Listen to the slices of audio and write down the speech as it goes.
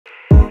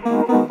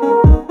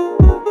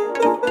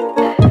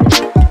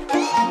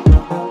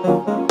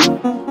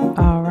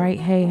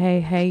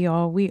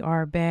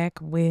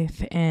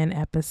with an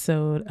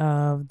episode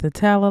of the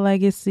Taylor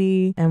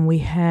Legacy, and we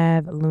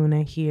have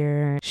Luna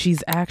here.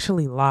 She's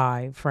actually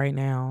live right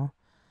now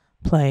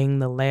playing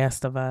The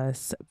Last of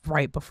Us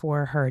right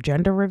before her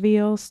gender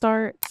reveal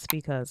starts,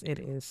 because it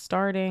is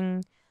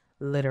starting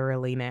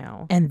literally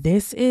now. And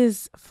this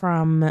is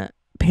from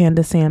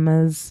Panda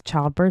Sama's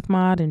Childbirth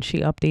mod, and she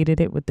updated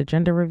it with the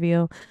gender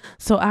reveal.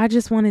 So I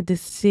just wanted to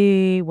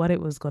see what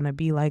it was going to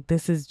be like.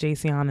 This is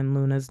Jayceon and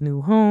Luna's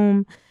new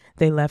home.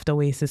 They left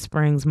Oasis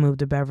Springs, moved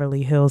to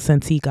Beverly Hills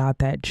since he got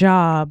that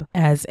job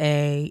as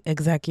a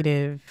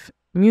executive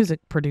music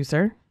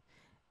producer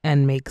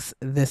and makes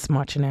this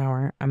much an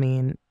hour. I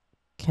mean,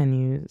 can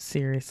you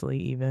seriously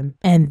even?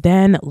 And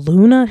then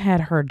Luna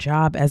had her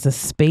job as a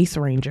space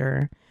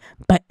ranger,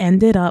 but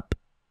ended up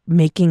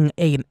making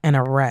an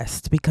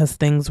arrest because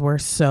things were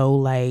so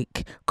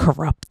like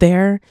corrupt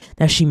there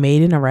that she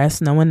made an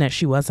arrest knowing that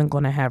she wasn't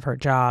going to have her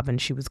job and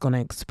she was going to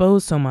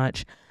expose so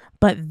much.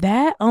 But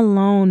that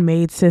alone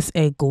made sis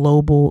a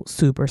global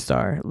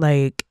superstar.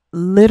 Like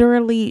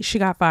literally she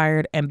got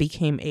fired and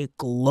became a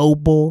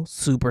global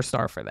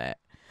superstar for that.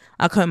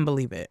 I couldn't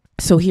believe it.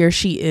 So here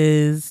she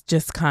is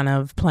just kind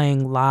of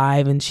playing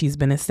live, and she's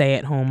been a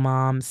stay-at-home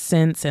mom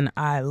since, and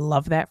I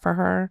love that for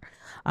her.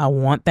 I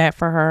want that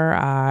for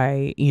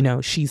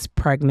her. She's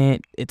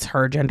pregnant. It's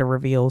her gender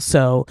reveal.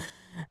 So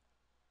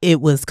it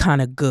was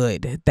kind of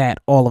good that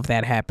all of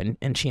that happened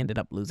and she ended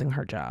up losing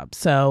her job.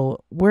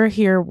 So we're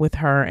here with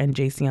her and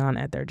Jayceon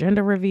at their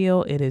gender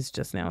reveal. It is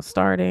just now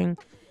starting,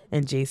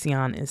 and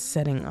Jayceon is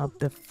setting up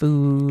the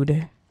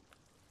food.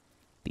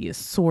 The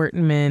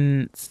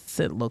assortments,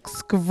 it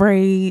looks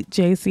great.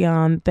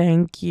 Jayceon,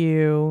 thank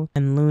you.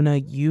 And Luna,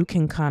 you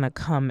can kind of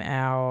come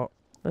out.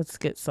 Let's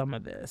get some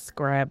of this.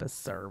 Grab a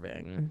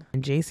serving.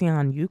 And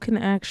Jayceon, you can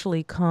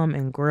actually come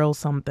and grill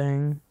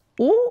something.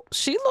 Oh,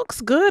 she looks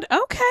good.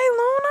 Okay,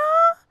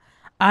 Luna.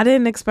 I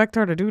didn't expect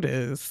her to do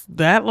this.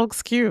 That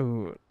looks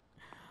cute.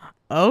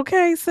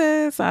 Okay,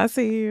 sis, I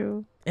see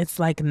you. It's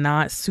like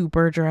not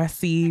super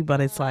dressy, but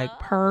it's like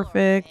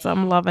perfect.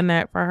 I'm loving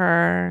that for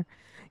her.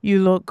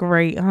 You look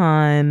great,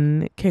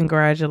 hon.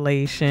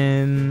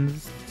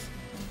 Congratulations.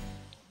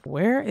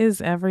 Where is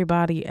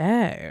everybody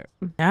at?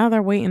 Now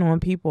they're waiting on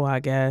people,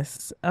 I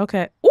guess.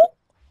 Okay.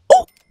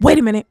 Oh, wait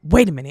a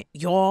minute.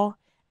 Y'all,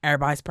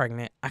 everybody's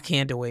pregnant. I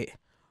can't do it.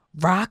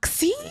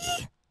 Roxy?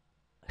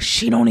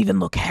 She don't even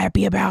look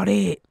happy about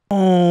it.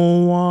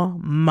 Oh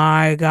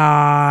my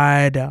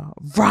God.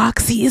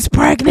 Roxy is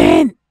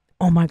pregnant.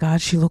 Oh my God,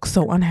 she looks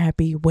so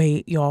unhappy.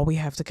 Wait, y'all, we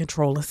have to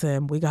control a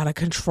sim. We gotta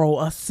control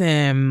a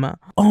sim.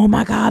 Oh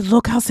my God,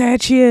 look how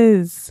sad she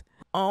is.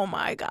 Oh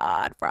my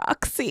God,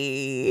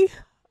 Roxy.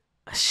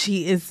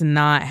 She is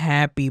not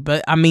happy,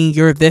 but I mean,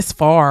 you're this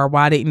far.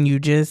 Why didn't you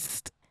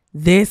just...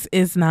 This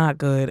is not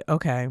good.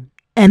 Okay.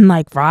 And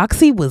like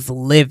Roxy was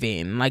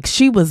living. Like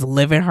she was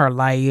living her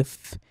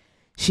life.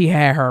 She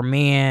had her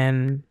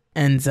man...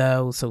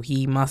 Enzo, so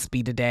he must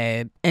be the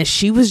dad. And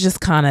she was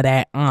just kind of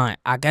that aunt.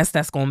 I guess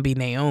that's going to be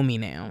Naomi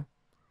now,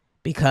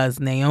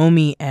 because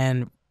Naomi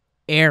and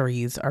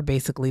Aries are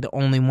basically the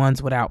only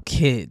ones without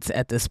kids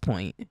at this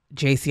point.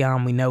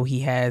 Jayceon, we know he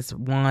has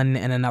one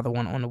and another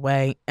one on the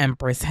way.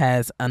 Empress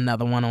has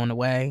another one on the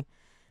way.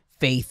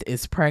 Faith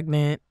is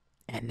pregnant.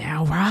 And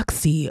now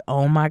Roxy.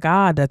 Oh my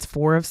God, that's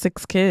 4 of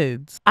 6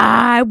 kids.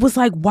 I was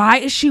like, why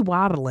is she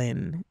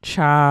waddling?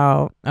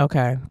 Child.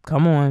 Okay,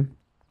 come on.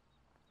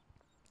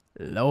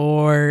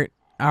 Lord.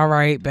 All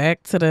right,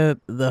 back to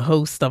the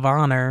host of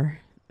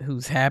honor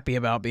who's happy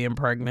about being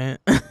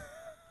pregnant.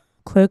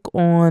 Click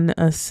on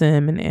a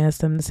sim and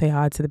ask them to say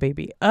hi to the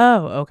baby.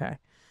 Oh, okay.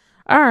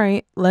 All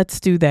right, let's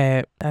do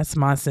that. That's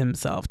my sim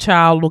self.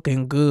 Child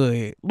looking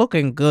good.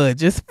 Looking good.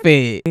 Just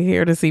fit.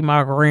 Here to see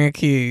my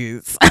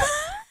grandkids.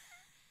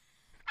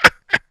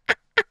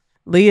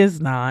 Leah's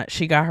not.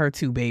 She got her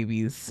 2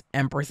 babies.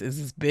 Empress is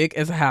as big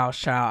as a house,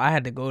 child. I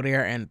had to go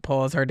there and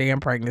pause her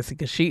damn pregnancy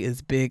because she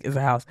is big as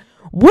a house.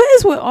 What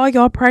is with all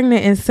y'all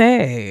pregnant and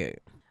sad?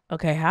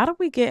 Okay, how do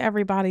we get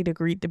everybody to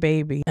greet the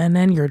baby? And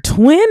then your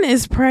twin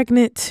is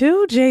pregnant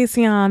too,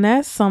 Jayceon.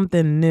 That's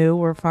something new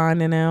we're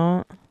finding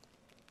out.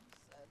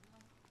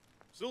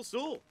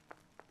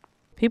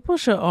 People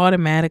should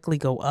automatically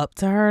go up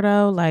to her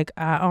though. Like,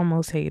 I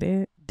almost hate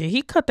it. Did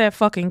he cut that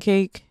fucking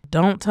cake?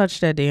 Don't touch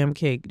that damn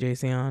cake,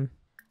 Jayceon.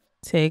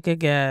 Take a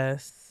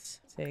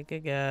guess. Take a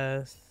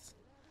guess.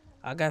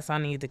 I guess I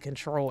need to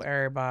control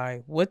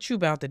everybody. What you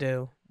about to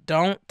do?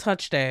 Don't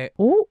touch that.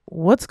 Ooh,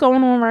 what's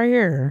going on right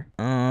here?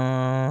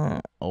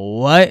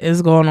 What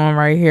is going on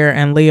right here?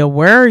 And Leah,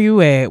 where are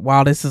you at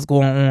while this is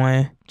going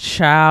on?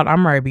 Child,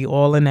 I'm ready to be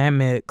all in that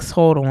mix.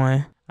 Hold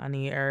on. I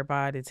need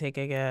everybody to take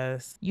a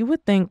guess. You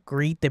would think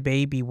greet the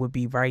baby would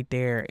be right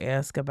there.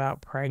 Ask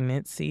about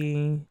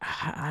pregnancy.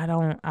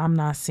 I'm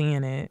not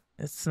seeing it.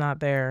 It's not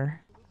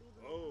there.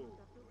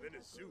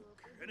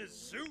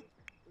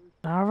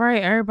 All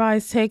right,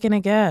 everybody's taking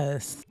a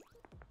guess.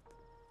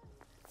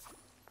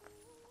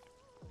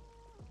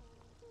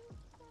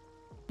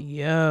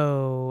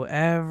 Yo,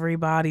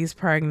 everybody's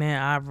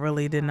pregnant. I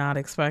really did not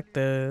expect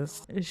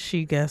this.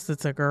 She guessed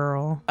it's a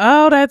girl.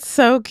 Oh, that's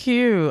so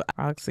cute.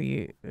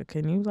 Roxy,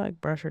 can you like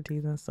brush her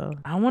teeth and stuff?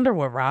 I wonder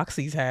what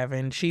Roxy's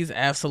having. She's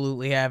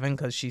absolutely having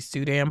because she's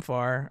too damn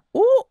far.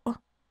 Ooh,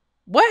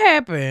 what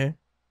happened?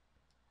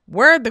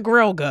 Where'd the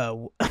grill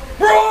go?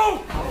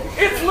 Bro,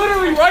 it's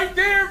literally right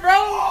there,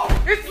 bro.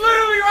 It's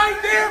literally right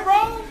there,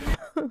 bro.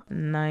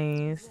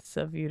 Nice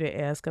of you to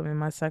ask him in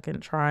my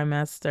second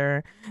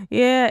trimester.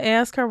 Yeah,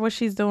 ask her what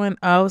she's doing.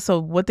 Oh, so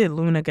what did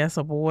Luna guess?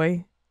 A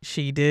boy?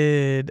 She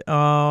did.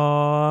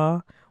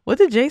 What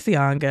did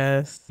Jayceon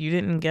guess? You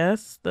didn't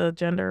guess the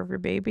gender of your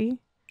baby?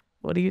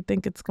 What do you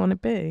think it's going to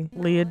be?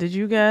 Leah, did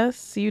you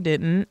guess? You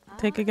didn't.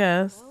 Take a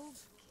guess.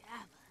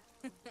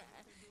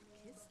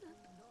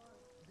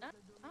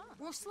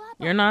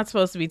 You're not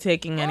supposed to be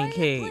taking any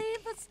cake.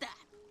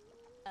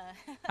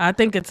 I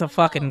think it's a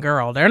fucking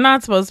girl. They're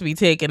not supposed to be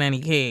taking any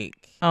cake.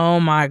 Oh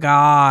my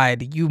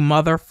god, you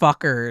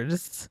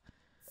motherfuckers.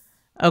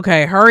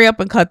 Okay, hurry up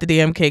and cut the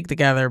damn cake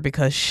together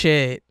because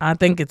shit. I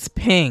think it's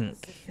pink.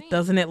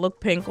 Doesn't it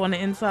look pink on the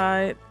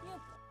inside?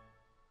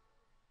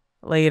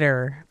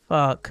 Later.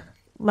 Fuck.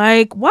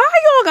 Like, why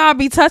y'all gotta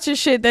be touching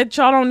shit that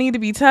y'all don't need to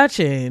be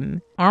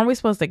touching? Aren't we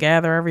supposed to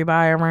gather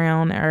everybody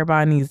around?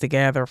 Everybody needs to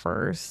gather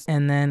first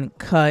and then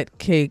cut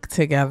cake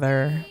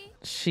together.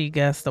 She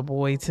guessed a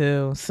boy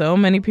too. So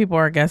many people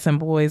are guessing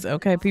boys.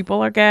 Okay,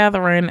 people are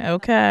gathering.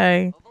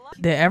 Okay.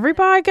 Did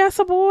everybody guess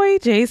a boy?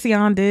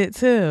 Jayceon did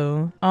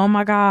too. Oh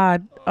my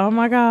god. Oh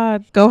my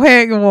god. Go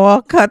ahead, you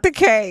all. Cut the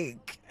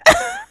cake.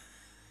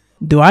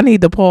 Do I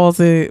need to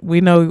pause it?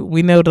 We know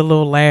the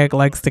little lag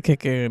likes to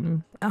kick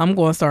in. I'm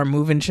gonna start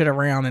moving shit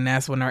around and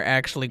that's when they're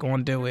actually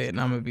gonna do it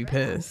and I'm gonna be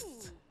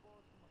pissed.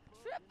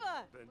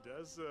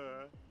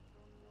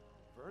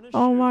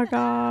 Oh my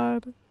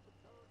god.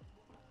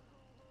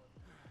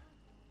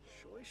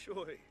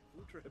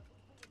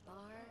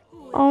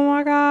 Oh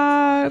my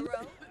god.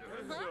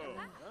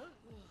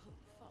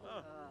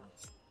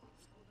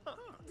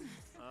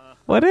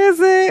 What is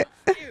it?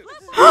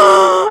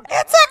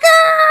 It's a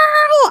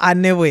girl! I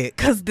knew it.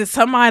 Because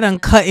somebody done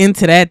cut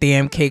into that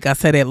damn cake. I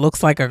said it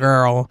looks like a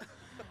girl.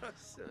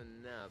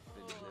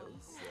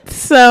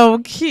 So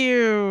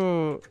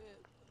cute.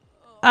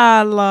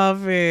 I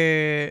love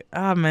it.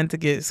 I meant to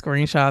get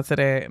screenshots of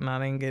that and I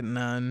didn't get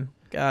none.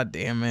 God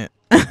damn it.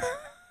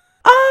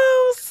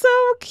 Oh,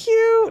 so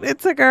cute.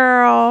 It's a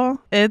girl.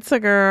 It's a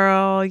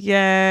girl.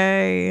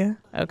 Yay.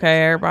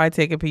 Okay, everybody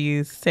take a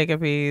piece. Take a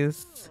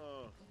piece.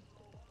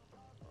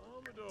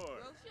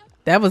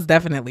 That was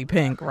definitely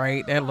pink,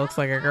 right? That looks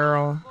like a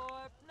girl.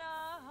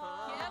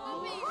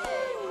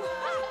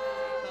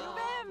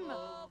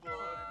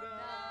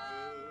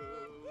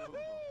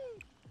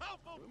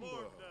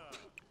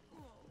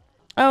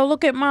 Oh,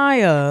 look at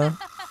Maya.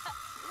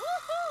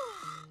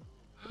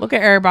 Look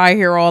at everybody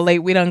here all late.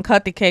 We done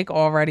cut the cake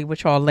already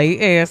with y'all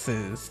late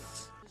asses.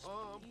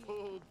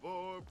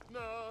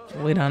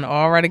 We done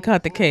already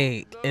cut the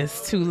cake.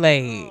 It's too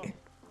late.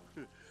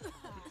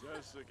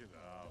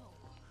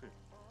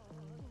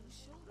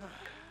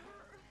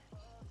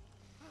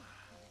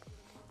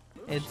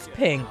 It's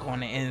pink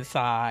on the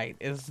inside.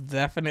 It's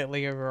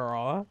definitely a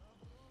girl.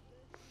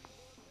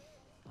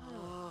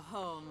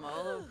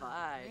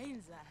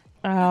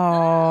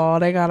 Oh,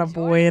 they got a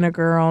boy and a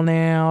girl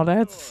now.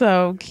 That's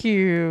so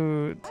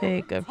cute.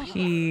 Take a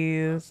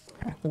piece.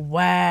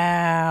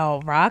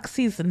 Wow,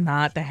 Roxy's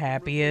not the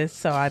happiest,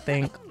 so I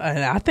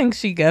think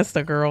she guessed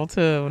a girl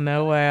too.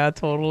 No way, I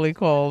totally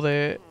called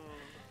it.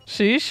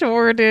 She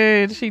sure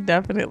did. She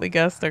definitely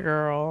guessed a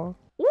girl.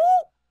 Woo!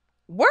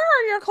 Where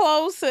are your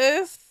clothes,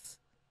 sis?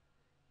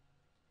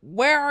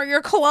 Where are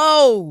your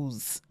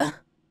clothes?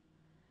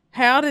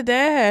 How did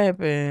that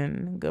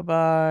happen?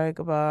 Goodbye,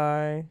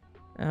 goodbye.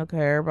 Okay,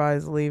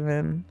 everybody's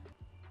leaving.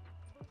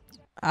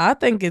 I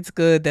think it's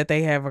good that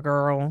they have a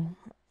girl.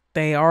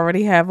 They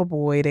already have a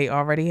boy. They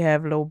already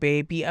have little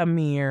baby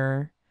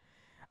Amir.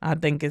 I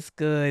think it's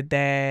good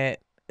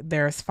that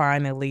there's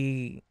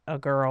finally a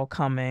girl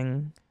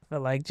coming. I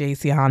feel like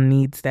Jayceon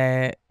needs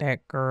that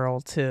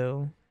girl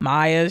too.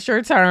 Maya, it's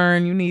your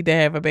turn. You need to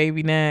have a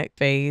baby next.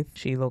 Faith,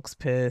 she looks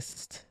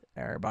pissed.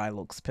 Everybody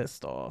looks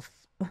pissed off.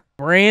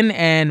 Bryn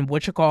and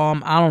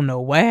I don't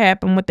know what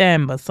happened with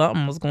them, but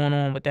something was going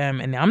on with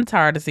them. And I'm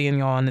tired of seeing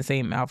y'all in the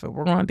same outfit.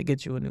 We're going to have to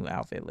get you a new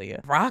outfit,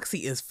 Leah. Roxy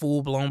is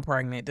full-blown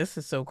pregnant. This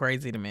is so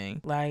crazy to me.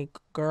 Like,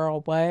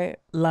 girl, what?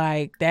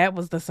 Like, that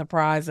was the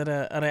surprise of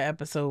the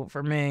episode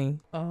for me.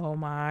 Oh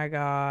my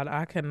God.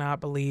 I could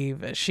not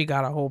believe she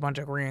got a whole bunch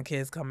of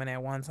grandkids coming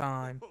at one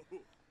time.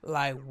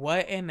 Like,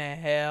 what in the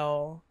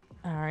hell?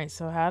 All right,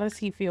 so how does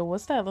he feel?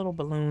 What's that little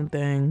balloon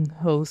thing?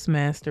 Host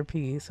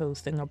masterpiece,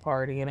 hosting a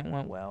party, and it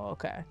went well.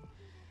 Okay.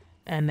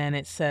 And then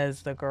it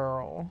says the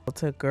girl.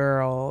 To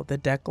girl, the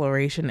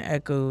declaration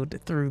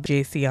echoed through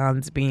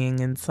Jayceon's being,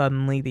 and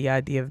suddenly the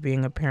idea of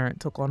being a parent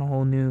took on a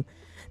whole new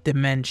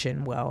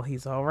dimension. Well,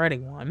 he's already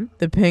one.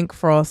 The pink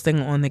frosting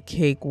on the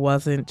cake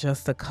wasn't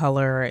just a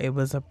color, it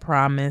was a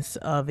promise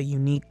of a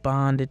unique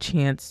bond, a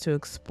chance to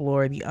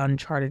explore the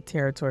uncharted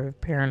territory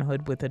of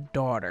parenthood with a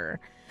daughter.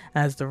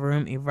 As the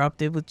room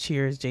erupted with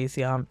cheers,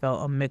 Jayceon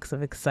felt a mix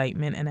of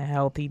excitement and a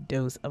healthy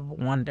dose of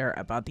wonder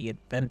about the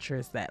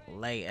adventures that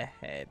lay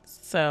ahead.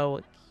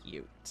 So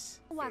cute.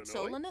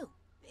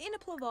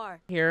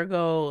 Here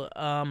go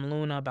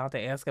Luna about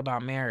to ask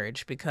about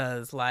marriage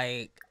because,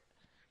 like,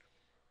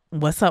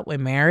 what's up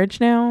with marriage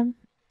now?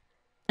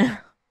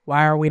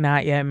 Why are we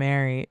not yet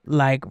married?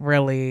 Like,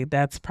 really,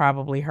 that's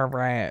probably her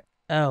rap.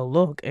 Oh,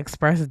 look,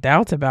 express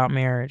doubts about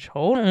marriage.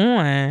 Hold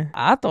on.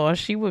 I thought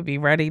she would be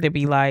ready to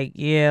be like,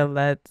 yeah,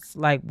 let's,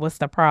 like, what's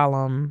the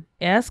problem?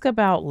 Ask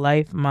about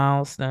life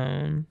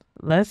milestone.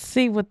 Let's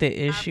see what the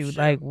issue,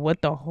 like,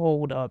 what the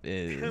hold up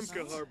is.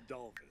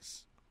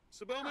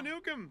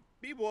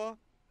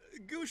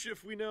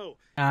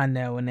 I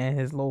know, and then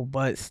his little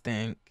butt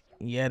stink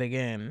yet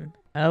again.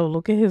 Oh,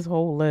 look at his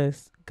whole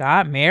list.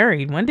 Got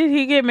married. When did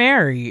he get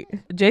married?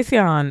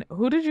 Jayceon,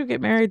 who did you get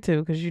married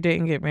to? Because you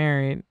didn't get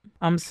married.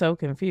 I'm so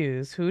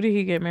confused. Who did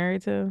he get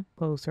married to?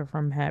 Closer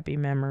from happy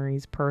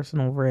memories,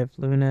 personal rift.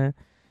 Luna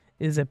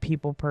is a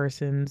people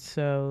person,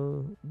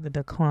 so the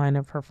decline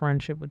of her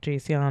friendship with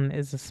Jayceon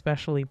is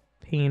especially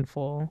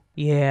painful.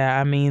 Yeah,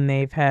 I mean,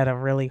 they've had a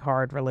really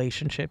hard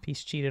relationship.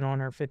 He's cheated on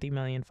her 50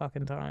 million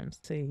fucking times.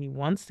 See, he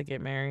wants to get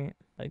married.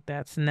 Like,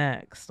 that's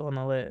next on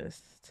the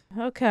list.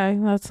 Okay,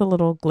 that's a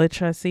little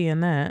glitch I see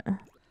in that.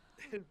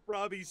 And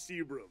Robbie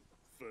Seabrook,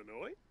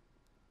 Fenoy?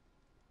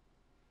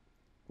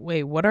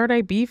 Wait, what are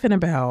they beefing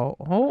about?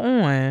 Hold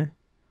on.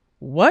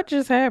 What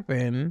just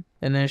happened?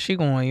 And then she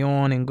gonna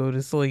yawn and go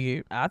to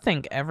sleep. I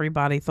think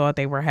everybody thought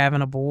they were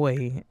having a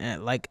boy.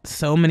 And, like,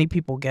 so many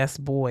people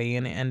guessed boy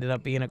and it ended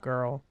up being a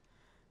girl.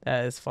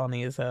 That is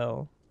funny as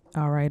hell.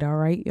 All right,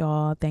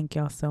 y'all. Thank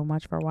y'all so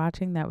much for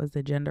watching. That was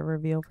the gender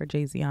reveal for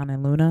Jayceon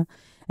and Luna.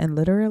 And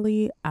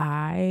literally,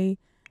 I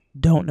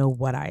don't know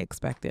what I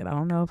expected. I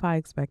don't know if I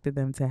expected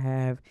them to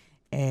have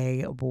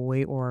a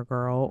boy or a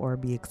girl or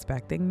be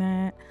expecting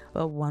that,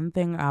 but one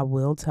thing I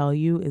will tell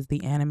you is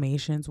the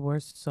animations were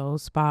so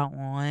spot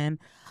on.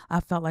 I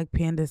felt like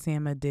Panda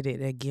Sama did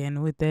it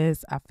again with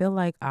this. I feel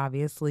like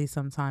obviously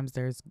sometimes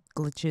there's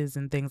glitches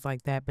and things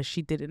like that, but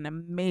she did an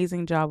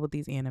amazing job with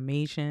these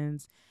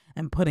animations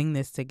and putting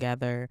this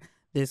together.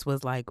 This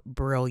was like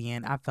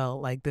brilliant. I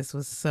felt like this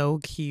was so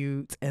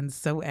cute and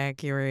so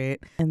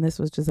accurate. And this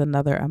was just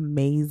another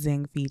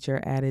amazing feature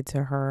added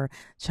to her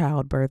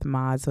childbirth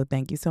mod. So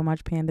thank you so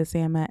much, Panda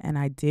Sama. And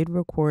I did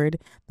record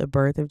the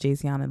birth of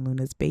Jayceon and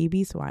Luna's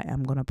baby, so I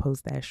am going to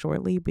post that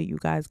shortly. But you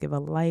guys give a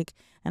like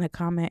and a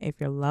comment if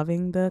you're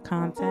loving the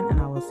content,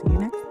 and I will see you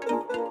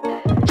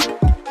next time.